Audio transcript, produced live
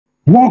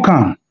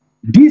Welcome.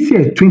 This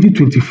year,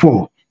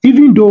 2024,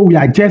 even though we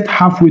are just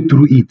halfway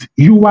through it,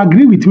 you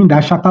agree with me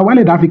that Shatta,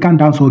 wale the African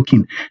dancehall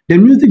king, the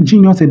music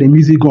genius and the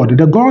music god,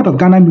 the god of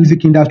Ghana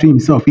music industry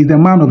himself, is the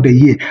man of the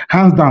year,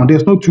 hands down.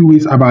 There's no two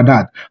ways about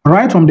that.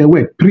 Right from the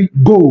word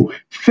go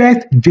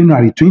 1st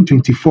January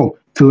 2024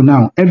 till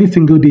now, every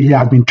single day he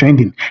has been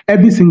trending.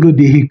 Every single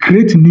day he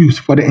creates news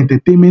for the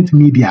entertainment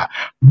media,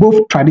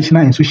 both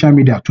traditional and social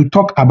media, to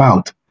talk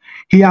about.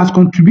 He has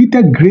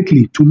contributed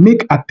greatly to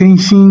make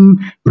attention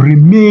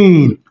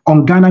remain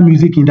on Ghana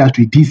music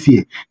industry this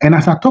year. And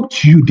as I talk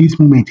to you this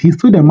moment, he's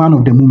still the man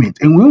of the moment.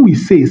 And when we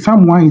say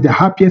someone is the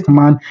happiest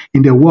man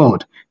in the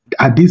world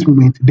at this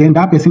moment, then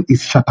that person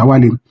is Shatta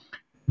Wale.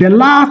 The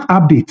last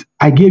update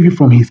I gave you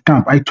from his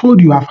camp, I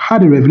told you I've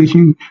had a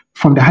revelation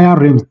from the higher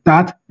realms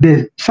that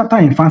the Shatta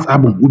and Fans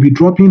album will be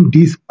dropping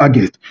this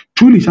August.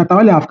 Truly, Shatta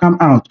Wale have come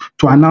out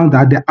to announce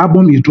that the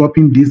album is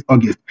dropping this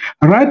August.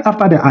 Right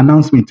after the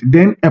announcement,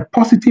 then a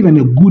positive and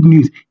a good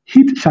news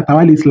hit Shatta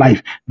Wale's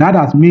life that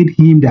has made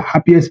him the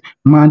happiest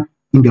man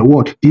in the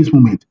world this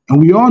moment.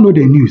 And we all know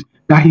the news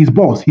that his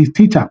boss, his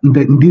teacher in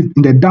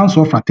the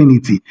dancehall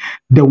fraternity,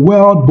 the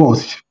world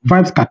boss,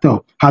 Vybz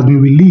Kartel, has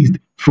been released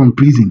from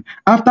prison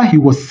after he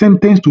was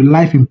sentenced to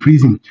life in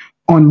prison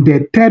on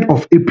the 3rd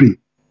of April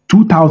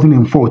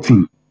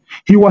 2014.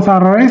 He was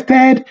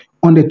arrested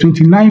on the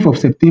 29th of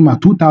September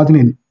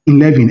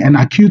 2011 and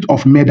accused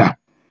of murder.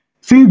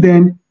 Since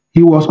then,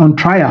 he was on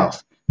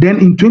trials. Then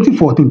in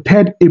 2014,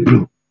 3rd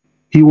April,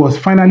 he was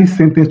finally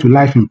sentenced to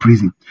life in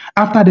prison.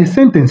 After the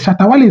sentence,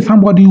 Shatta Wale is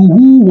somebody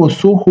who was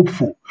so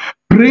hopeful,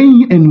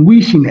 praying and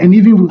wishing, and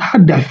even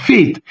had the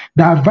faith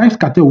that Vybz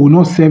Kartel will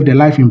not serve the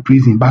life in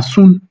prison, but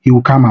soon he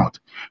will come out.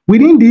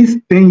 Within these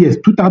 10 years,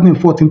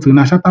 2014 till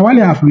now, Shatta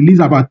Wale have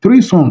released about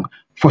 3 songs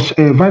for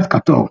Vybz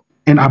Kartel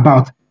and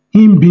about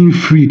him being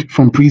freed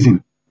from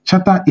prison.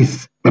 Shatta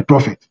is a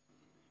prophet.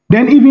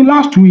 Then even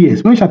last 2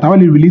 years, when Shatta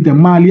Wale released the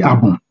Mali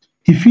album,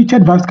 he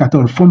featured Vybz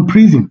Kartel from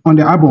prison on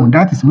the album,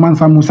 that is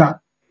Mansa Musa.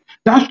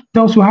 That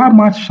tells you how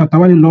much Shatta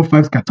Wale loves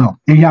Vybz Kartel,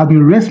 and he has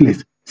been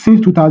restless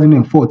since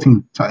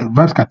 2014.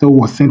 Vybz Kartel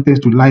was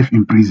sentenced to life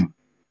in prison.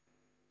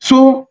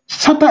 So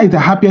Shatta is the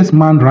happiest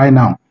man right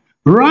now.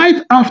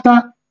 Right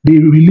after they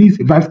released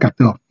Vybz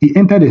Kartel, he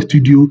entered the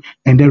studio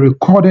and they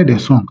recorded the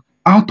song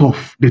out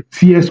of the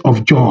tears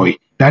of joy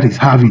that he's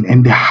having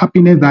and the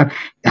happiness that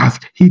has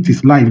hit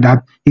his life,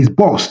 that his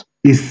boss,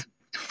 his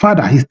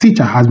father, his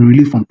teacher has been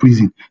released from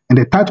prison. And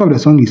the title of the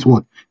song is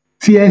what?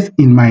 Tears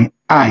in My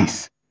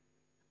Eyes.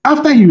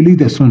 After he released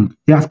the song,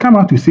 he has come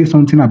out to say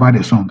something about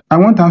the song. I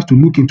want us to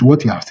look into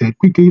what he has said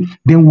quickly,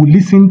 then we'll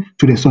listen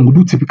to the song, we'll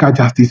do typical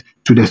justice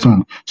to the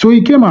song. So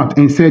he came out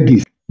and said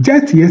this.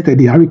 Just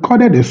yesterday, I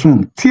recorded the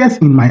song, Tears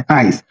in My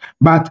Eyes,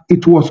 but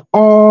it was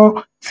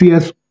all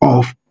tears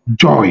of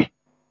joy.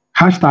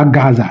 Hashtag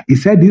Gaza. He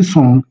said this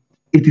song,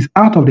 it is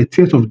out of the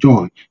tears of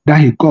joy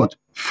that he got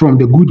from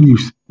the good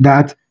news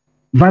that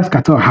Vybz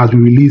Kartel has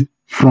been released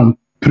from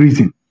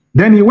prison.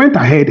 Then he went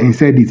ahead and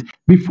said this.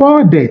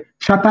 Before the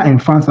Shatta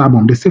and Fans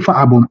album, the Safer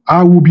album,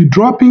 I will be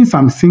dropping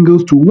some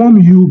singles to warm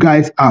you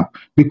guys up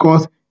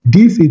because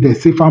this is the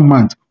Safer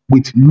month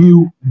with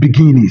new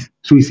beginnings.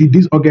 So you see,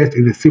 this August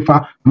is the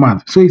Safer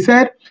month. So he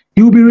said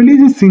he will be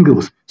releasing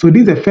singles. So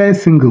this is the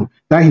first single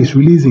that he's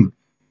releasing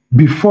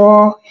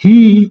before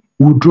he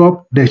will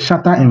drop the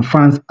Shatta and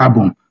Fans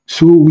album.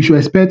 So we should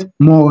expect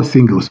more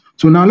singles.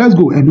 So now let's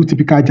go and do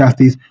typical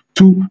justice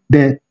to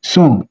the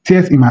song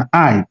Tears in My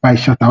Eye by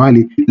Shatta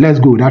Wale. Let's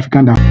go, the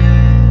African dance.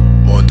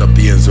 All the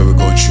pains we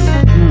go through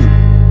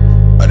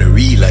are the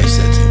real life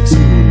settings.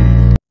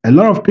 A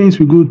lot of pains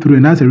we go through,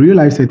 and that's a real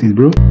life settings,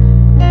 bro.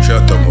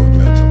 Shatta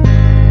movement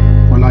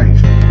for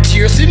life.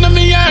 Tears in my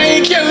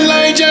eye, can't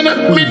lie,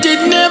 Jenna. Me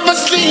did never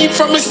sleep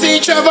from a sea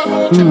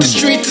travel. The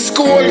street to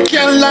school,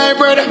 can't lie,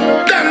 brother.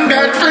 Thank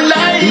God for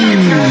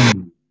life.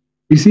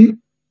 You see,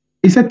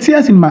 it's a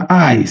tears in my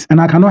eyes,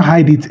 and I cannot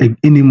hide it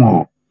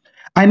anymore.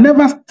 I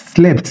never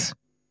slept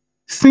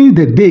since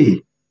the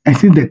day and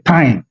since the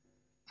time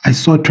I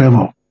saw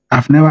Trevor.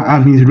 I've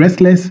been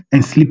restless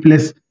and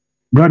sleepless.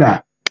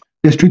 Brother,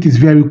 the street is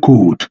very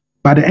cold.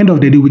 By the end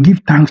of the day, we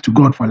give thanks to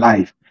God for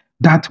life.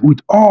 That with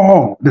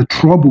all the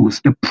troubles,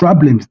 the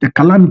problems, the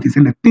calamities,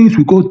 and the things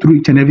we go through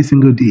each and every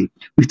single day,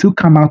 we still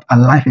come out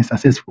alive and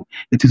successful.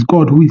 It is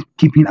God who is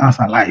keeping us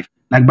alive.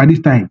 Like by this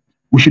time,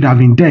 we should have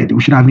been dead.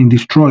 We should have been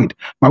destroyed.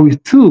 But we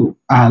still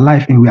are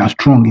alive and we are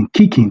strong and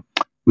kicking.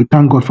 We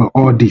thank God for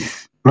all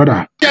this.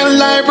 Brother. Can't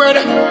lie,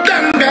 brother.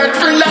 Thank God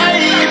for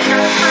life.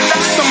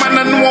 Some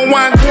man and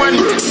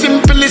one.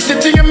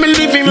 Simplicity and me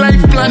living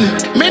life plan.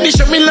 Many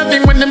show me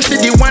loving when them see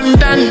the one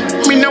done.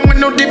 Me no want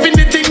no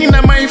divinity in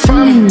my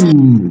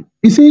farm.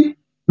 You see,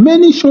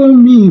 many show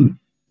me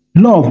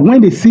love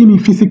when they see me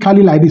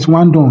physically like this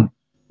one done.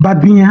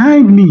 But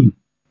behind me,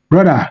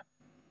 brother,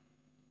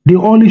 they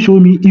only show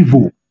me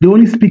evil. They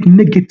only speak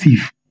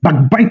negative,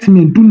 backbite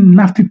me and do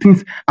nasty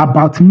things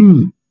about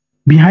me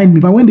behind me.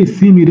 But when they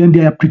see me, then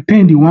they are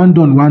pretending one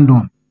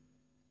done.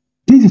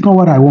 This is not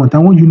what I want. I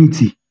want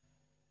unity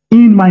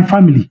in my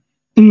family,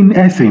 in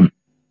SM.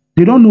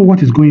 They don't know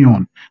what is going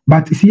on.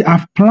 But you see,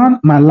 I've planned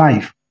my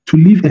life to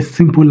live a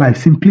simple life,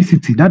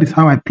 simplicity. That is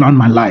how I plan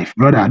my life,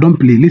 brother. I don't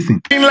play.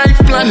 Listen. Life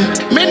plan.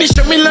 Many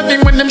show me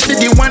loving when them see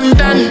the one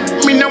done.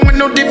 Me no want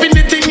no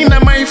divinity in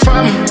my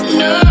farm.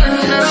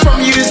 From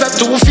years at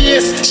 2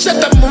 years,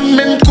 Shatta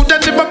movement could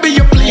have never be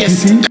your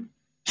place. You see?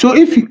 So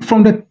if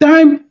from the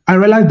time I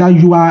realize that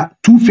you are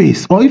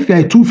two-faced, or if you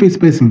are a two-faced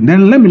person,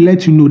 then let me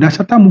let you know that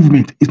Shatta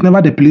movement is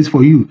never the place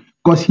for you.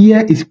 Because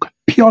here is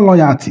pure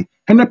loyalty,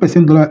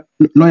 100%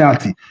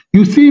 loyalty.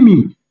 You see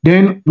me,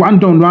 then one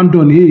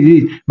done,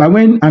 hey. But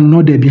when I'm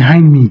not there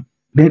behind me,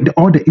 then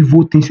all the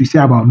evil things you say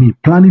about me,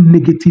 planning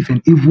negative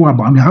and evil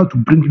about me, how to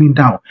bring me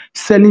down,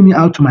 selling me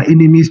out to my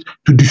enemies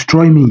to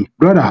destroy me.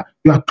 Brother,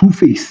 you are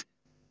two-faced.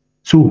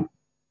 So,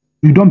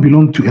 you don't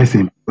belong to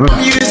SM.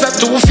 Brother. Years at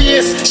 2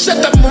 years,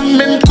 Shatta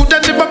movement could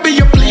have never be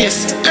your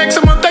place. X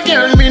amount of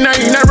girl, me now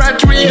in a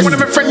rat race. One of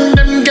my friends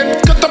them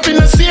get caught up in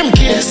the same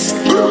case.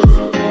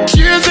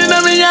 Tears in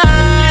my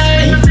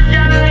eye.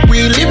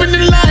 We living the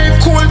life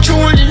cold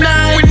through the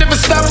night. We never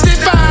stop the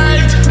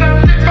fight.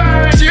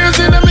 Tears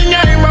in my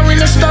eye, but we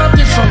never stop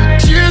the fight.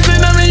 Tears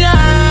in my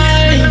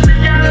eye.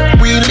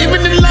 We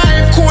living the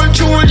life cold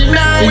through the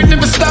night. We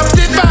never stop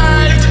the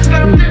fight.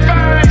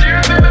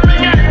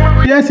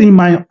 Tears in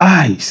my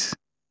eyes.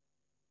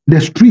 The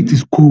street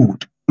is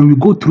cold, and we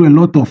go through a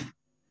lot of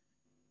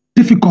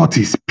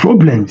difficulties,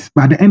 problems.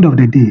 But at the end of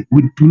the day,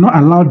 we do not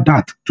allow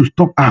that to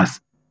stop us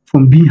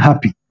from being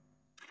happy,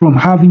 from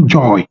having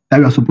joy that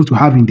we are supposed to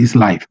have in this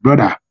life,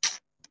 brother.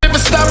 Never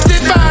stop the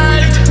fight.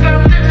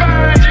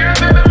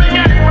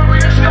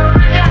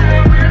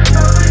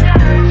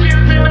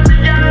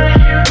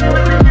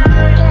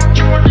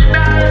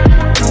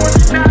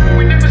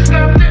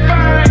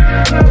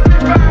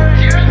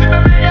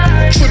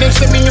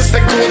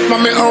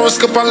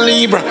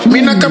 Libra,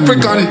 me na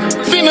Capricorn.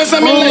 Venus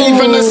and me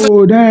life and the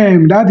oh,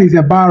 damn, that is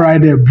a bar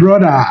right there,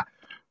 brother.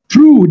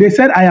 True, they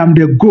said I am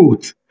the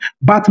goat,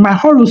 but my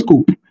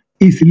horoscope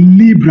is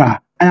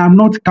Libra. I am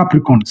not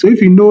Capricorn. So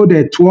if you know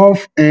the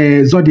 12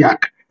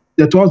 zodiac,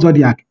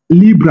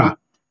 Libra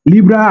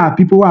are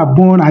people who are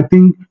born, I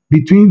think,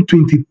 between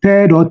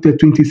 23rd or the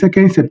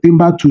 22nd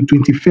September to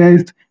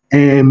 21st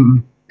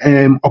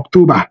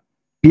October.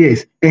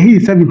 Yes, and he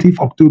is 17th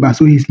October,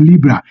 so he's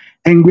Libra.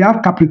 And we have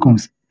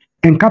Capricorns.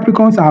 And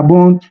Capricorns are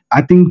born,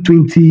 I think,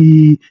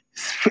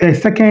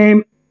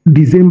 22nd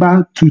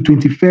December to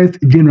 21st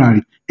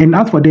January. And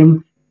as for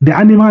them, the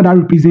animal that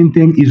represents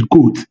them is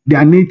goat.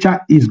 Their nature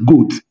is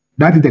goat.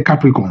 That is the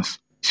Capricorns.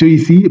 So you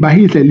see, but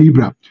he is a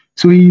Libra.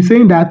 So he's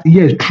saying that,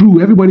 yes,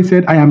 true, everybody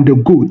said I am the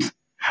goat.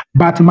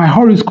 But my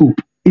horoscope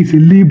is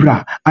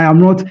Libra. I am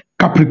not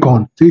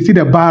Capricorn. So you see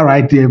the bar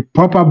right there,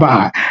 proper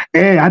bar.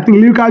 Hey, I think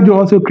Lyrical Joe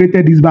also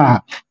created this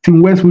bar.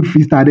 Team Westwood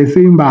Freestyle, the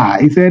same bar.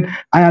 He said,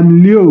 I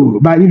am Leo,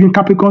 but even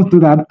Capricorns know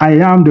that I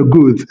am the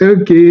goat.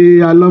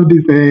 Okay, I love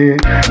this.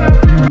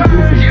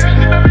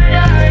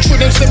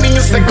 Shouldn't say me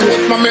is the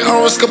goat, but me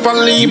horoscope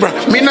on Libra.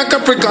 Me na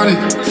Capricorn.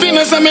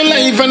 Venus and me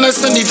life and I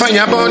study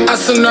fire burn. I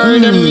still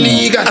learn them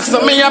league. I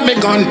saw me have me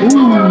gun.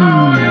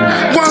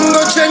 One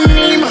go check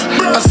me,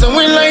 I saw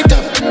we light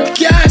up.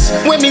 Cash,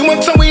 when me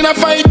want to win a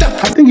fight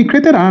up. I think he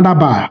created another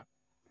bar.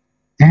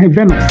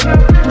 Venus.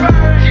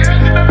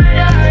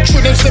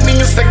 Shouldn't say me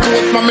is the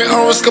goat, but me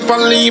horoscope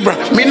on Libra.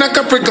 Me na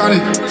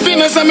Capricorn.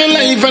 Venus and me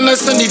life and I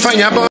study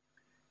fire burn.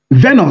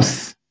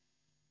 Venus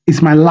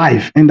is my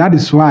life, and that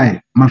is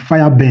why my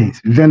fire burns.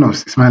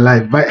 Venus is my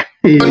life. But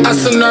hey. I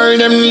still learn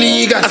them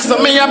league. I saw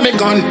me have me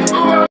gun.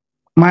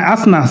 My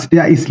arsenals,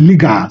 there is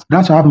legal.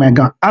 That's why I have my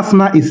gun.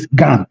 Arsenal is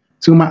gun.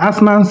 So my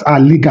arsenals are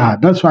legal.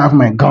 That's why I have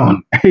my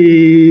gun.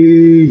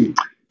 Hey.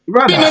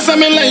 Brother. Venus and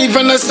me life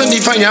and I study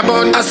fire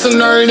burn. I still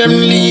learn them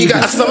league.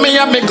 I saw me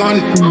have me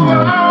gun.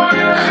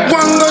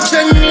 One go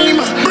check me,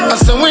 I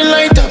saw we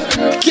light up.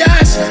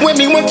 Cash, when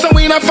me want to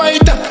win a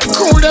fight up.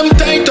 Cool them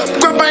tight up.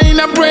 Grab her in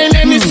a brain,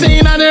 any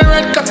scene on the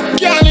red cup.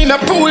 Girl in a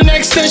pool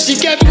next day, she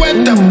get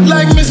wet up.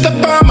 Like Mr.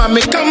 Palmer,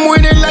 me come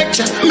with a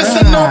lecture.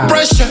 Mr. No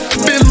pressure,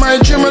 build my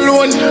dream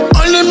alone.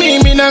 Only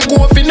me not go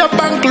off in a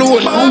bank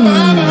loan.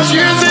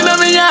 Tears in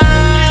my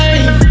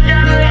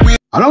eye.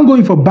 I don't go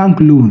in for bank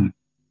loan.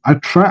 I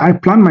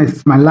plan my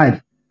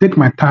life, take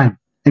my time,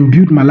 and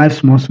build my life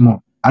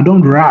small. I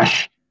don't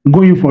rush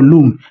going for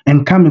loan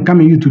and come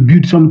here to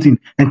build something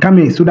and come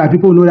here so that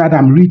people know that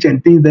I'm rich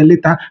and things. Then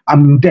later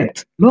I'm in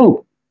debt.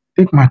 No,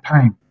 take my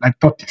time like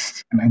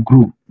tortoise and I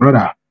grow,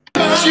 brother.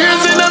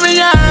 Tears in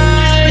my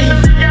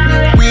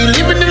eye. We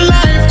living the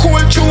life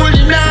cold through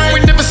the night.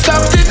 We never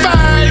stop the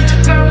fight.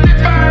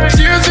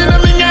 Tears in my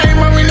eye,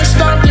 but we never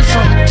stop the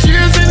fight.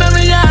 Tears in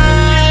my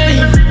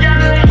eye.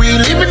 We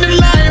living the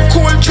life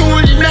cold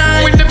through the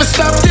night. We never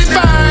stop the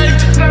fight.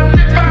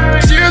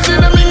 Tears in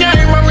my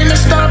eye, but we never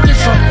stop the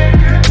fight.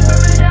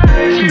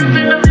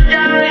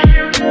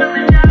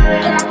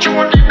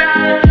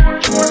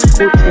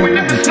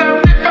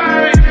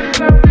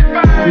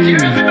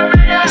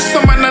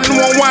 Some man I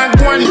know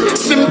one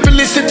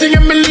simplicity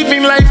and me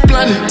living life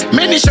plan.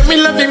 Many show me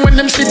loving when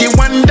them see the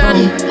one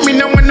done. Me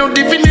no want no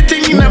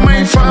divinity in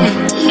my farm.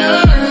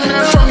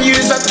 From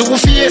years at 2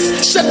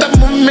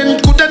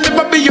 Imprisonment could have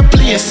never be your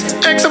place.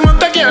 X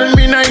amount of girl,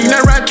 me not in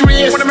a rat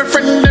race. One of my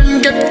friend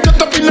them get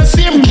caught up in the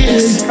same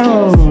case.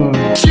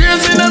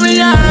 Tears in my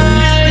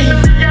eye.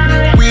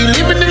 We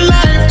living the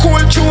life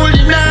cold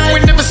truly night.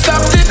 We never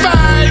stop the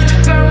fight.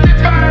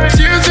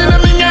 Tears in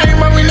my eye,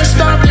 but we never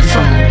stop the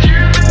fight.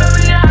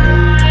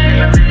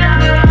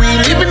 We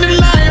living the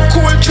life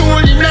cold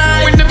truly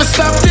night. We never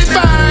stop the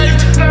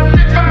fight.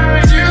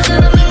 Tears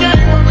in my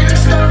eye, but we never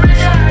stop the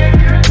fight.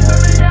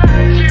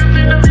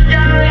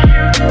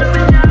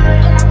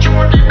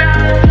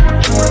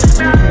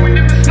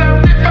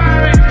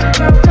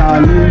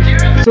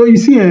 So you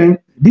see,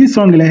 this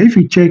song, like, if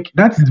you check,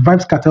 that is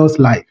Vybz Kartel's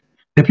life.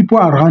 The people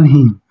around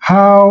him,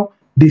 how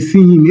they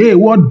see him, hey,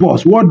 what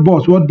boss, what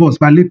boss, what boss.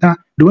 But later,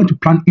 they went to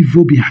plan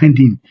evil behind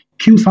him,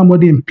 kill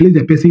somebody and place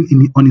the person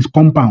on his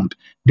compound.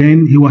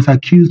 Then he was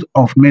accused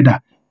of murder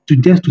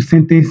to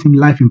sentence him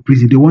life in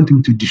prison. They want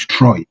him to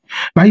destroy.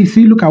 But you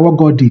see, look at what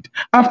God did.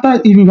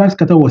 After even Vybz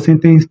Kartel was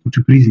sentenced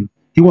to prison,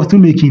 he was still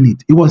making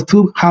it. He was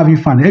still having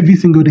fun. Every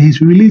single day, he's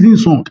releasing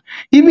song.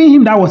 Even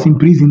him that was in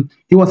prison,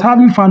 he was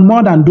having fun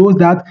more than those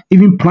that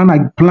even plan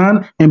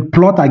and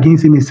plot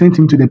against him and sent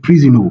him to the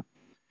prison. Oh.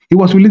 He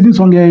was releasing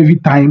song every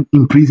time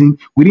in prison.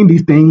 Within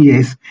these 10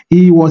 years,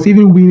 he was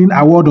even winning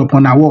award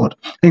upon award.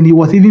 And he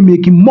was even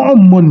making more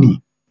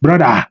money,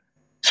 brother.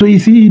 So you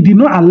see, he did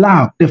not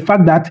allow the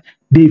fact that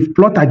they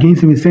plot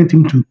against him and sent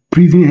him to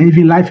prison and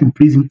even life in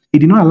prison. He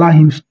did not allow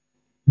him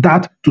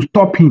that to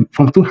stop him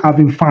from still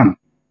having fun.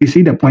 You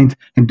see the point?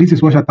 And this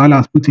is what Shatta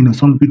has put in a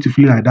song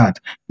beautifully like that.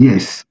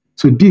 Yes.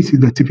 So this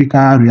is the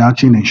typical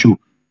reaction and show.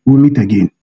 We'll meet again.